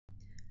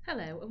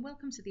Hello and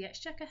welcome to the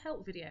Exchequer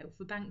help video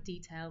for bank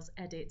details,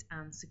 edit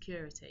and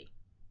security.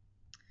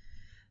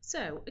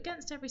 So,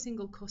 against every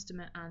single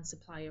customer and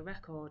supplier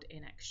record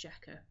in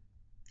Exchequer,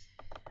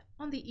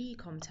 on the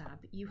Ecom tab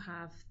you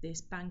have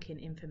this banking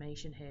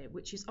information here,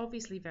 which is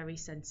obviously very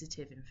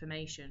sensitive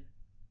information.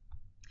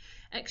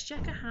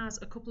 Exchequer has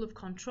a couple of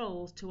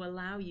controls to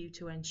allow you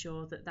to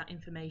ensure that that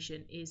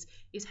information is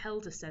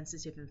held as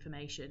sensitive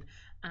information,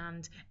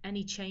 and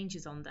any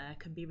changes on there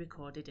can be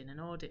recorded in an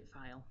audit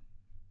file.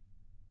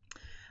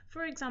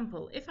 For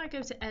example, if I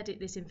go to edit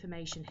this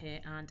information here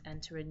and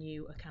enter a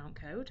new account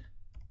code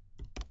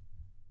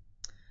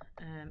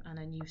and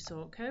a new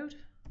sort code,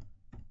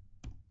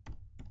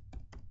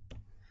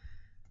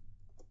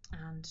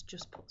 and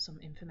just put some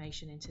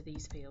information into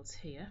these fields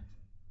here,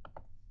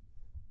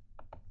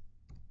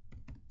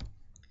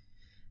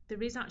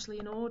 there is actually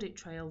an audit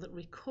trail that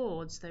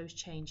records those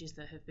changes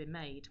that have been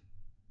made.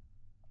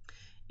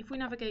 If we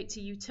navigate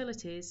to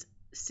Utilities,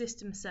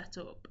 System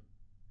Setup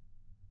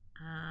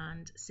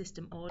and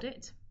System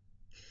Audit,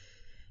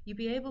 you'll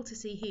be able to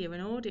see here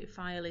an audit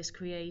file is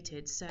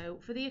created. So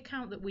for the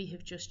account that we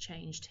have just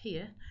changed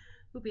here,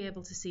 we'll be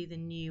able to see the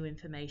new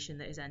information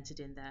that is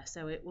entered in there.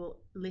 So it will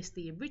list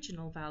the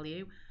original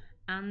value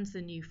and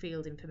the new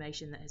field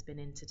information that has been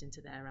entered into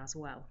there as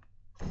well.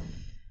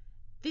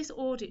 This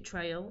audit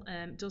trail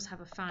does have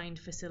a find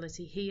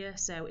facility here,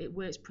 so it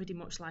works pretty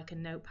much like a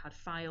notepad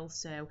file.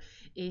 So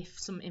if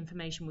some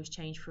information was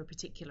changed for a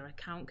particular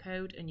account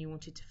code and you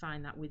wanted to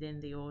find that within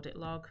the audit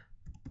log,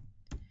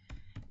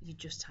 you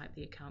just type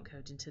the account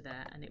code into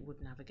there and it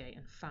would navigate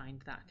and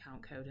find that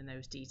account code and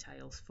those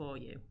details for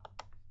you.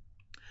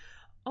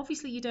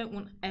 Obviously you don't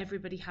want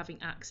everybody having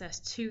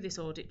access to this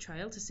audit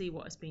trail to see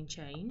what has been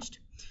changed.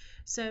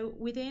 So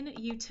within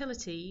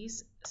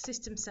Utilities,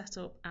 System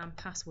Setup and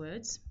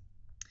Passwords,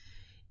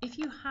 if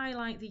you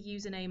highlight the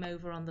username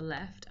over on the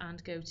left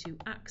and go to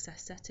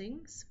Access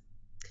Settings,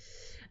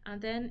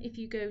 and then if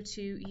you go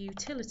to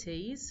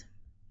Utilities,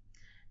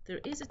 there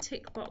is a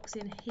tick box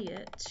in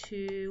here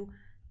to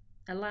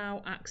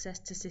allow access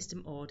to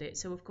System Audit.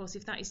 So of course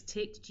if that is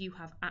ticked, you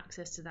have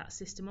access to that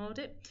System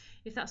Audit.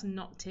 If that's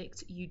not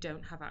ticked, you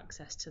don't have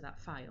access to that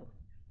file.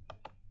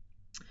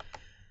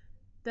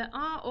 There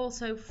are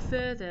also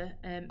further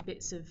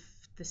bits of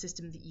the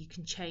system that you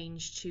can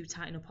change to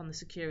tighten up on the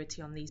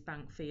security on these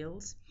bank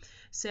fields.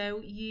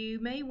 So you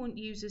may want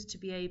users to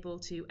be able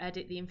to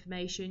edit the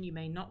information, you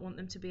may not want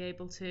them to be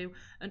able to,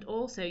 and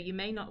also you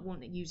may not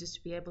want users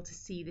to be able to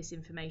see this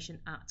information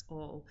at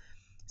all.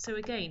 So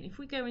again, if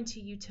we go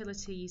into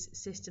Utilities,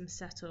 System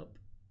Setup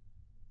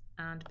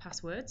and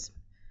Passwords,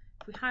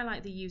 if we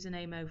highlight the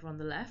username over on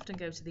the left and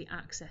go to the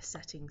Access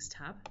Settings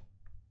tab,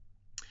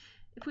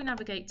 if we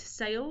navigate to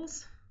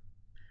Sales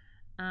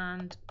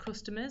and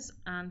Customers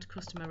and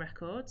Customer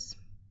Records,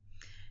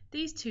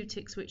 these two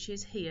tick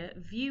switches here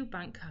view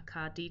bank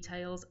card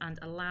details and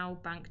allow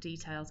bank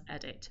details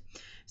edit.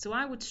 So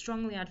I would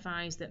strongly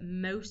advise that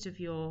most of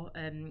your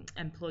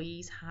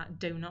employees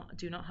do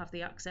not have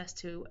the access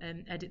to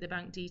edit the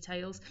bank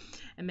details,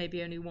 and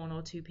maybe only one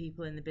or two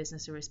people in the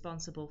business are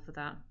responsible for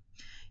that.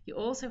 You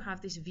also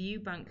have this view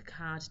bank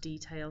card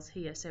details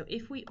here. So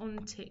if we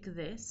untick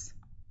this,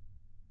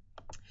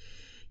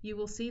 you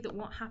will see that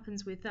what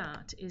happens with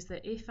that is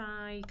that if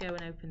I go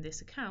and open this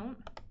account,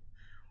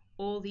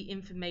 all the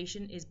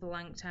information is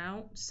blanked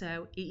out,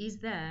 so it is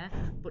there,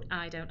 but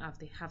I don't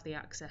have the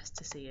access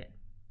to see it.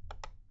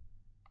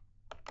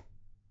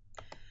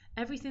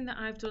 Everything that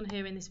I've done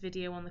here in this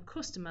video on the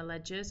customer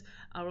ledgers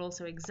are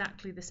also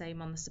exactly the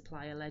same on the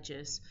supplier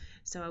ledgers.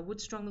 So I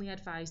would strongly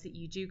advise that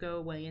you do go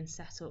away and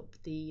set up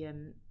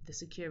the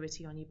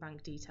security on your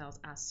bank details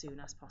as soon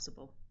as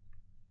possible.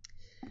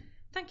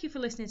 Thank you for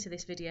listening to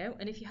this video,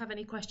 and if you have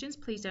any questions,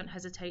 please don't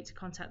hesitate to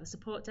contact the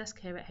support desk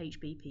here at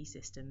HBP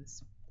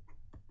Systems.